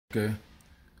Okay.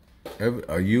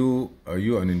 Are you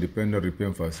an independent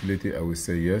repair facility? I will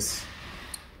say yes.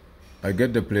 I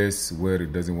get the place where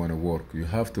it doesn't want to work. You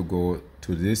have to go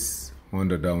to this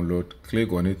Honda download,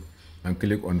 click on it, and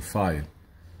click on file.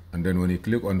 And then when you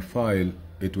click on file,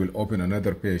 it will open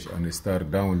another page and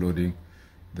start downloading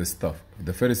the stuff.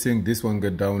 The first thing, this one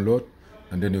get download,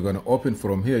 and then you're gonna open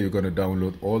from here. You're gonna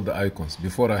download all the icons.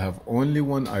 Before I have only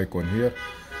one icon here.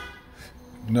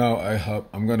 Now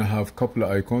I'm gonna have couple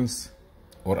of icons,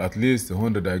 or at least the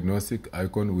Honda diagnostic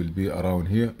icon will be around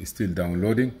here. It's still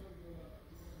downloading.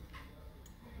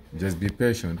 Just be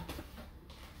patient.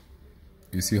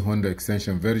 You see Honda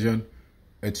extension version,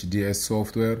 HDS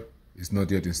software is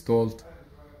not yet installed.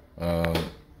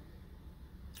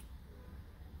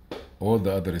 All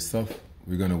the other stuff,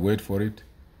 we're gonna wait for it.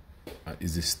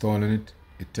 Is installing it.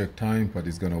 It takes time, but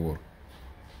it's gonna work.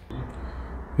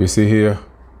 You see here,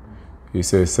 it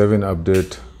says 7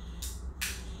 update.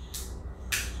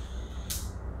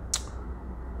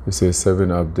 It says 7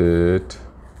 update.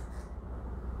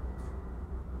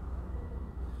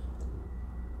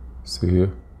 See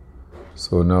here.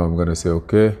 So now I'm gonna say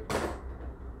okay.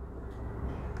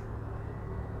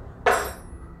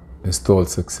 Installed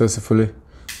successfully.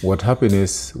 What happened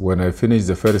is when I finish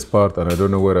the first part and I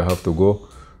don't know where I have to go,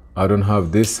 I don't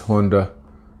have this Honda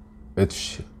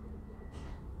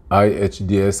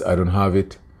IHDS, I don't have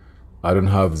it. I don't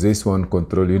have this one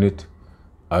control unit.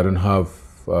 I don't have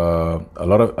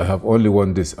I have only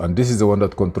one this, and this is the one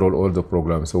that control all the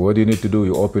programs. So what you need to do,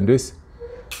 you open this,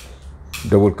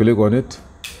 double click on it,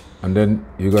 and then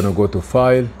you're gonna go to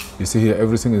file. You see here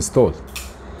everything installed.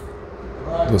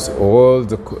 Those all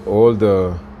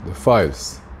the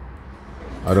files.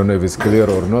 I don't know if it's clear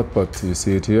or not, but you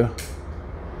see it here.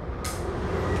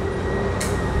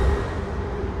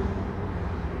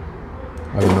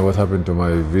 I don't know what happened to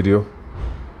my video.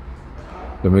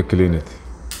 Let me clean it.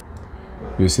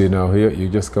 You see now here, you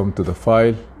just come to the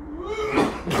file,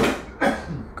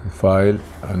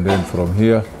 and then from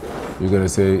here, you're gonna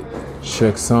say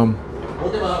check some.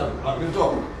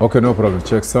 Okay, no problem,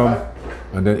 check some,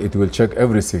 and then it will check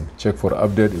everything. Check for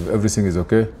update if everything is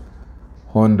okay.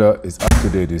 Honda is up to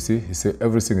date, you see? You say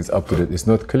everything is up to date. It's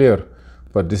not clear,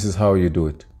 but this is how you do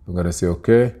it. I'm gonna say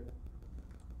okay,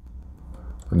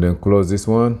 and then close this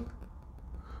one,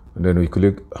 and then we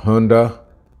click Honda.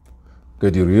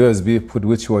 Get your USB, put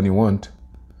which one you want.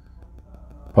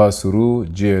 Pass through,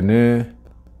 GNA,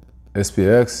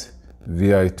 SPX,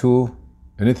 VI2,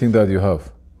 anything that you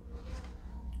have.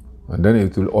 And then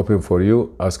it will open for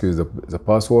you, ask you the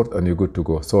password, and you're good to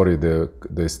go. Sorry, the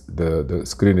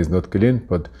screen is not clean,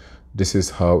 but this is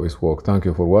how it works. Thank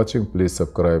you for watching. Please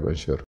subscribe and share.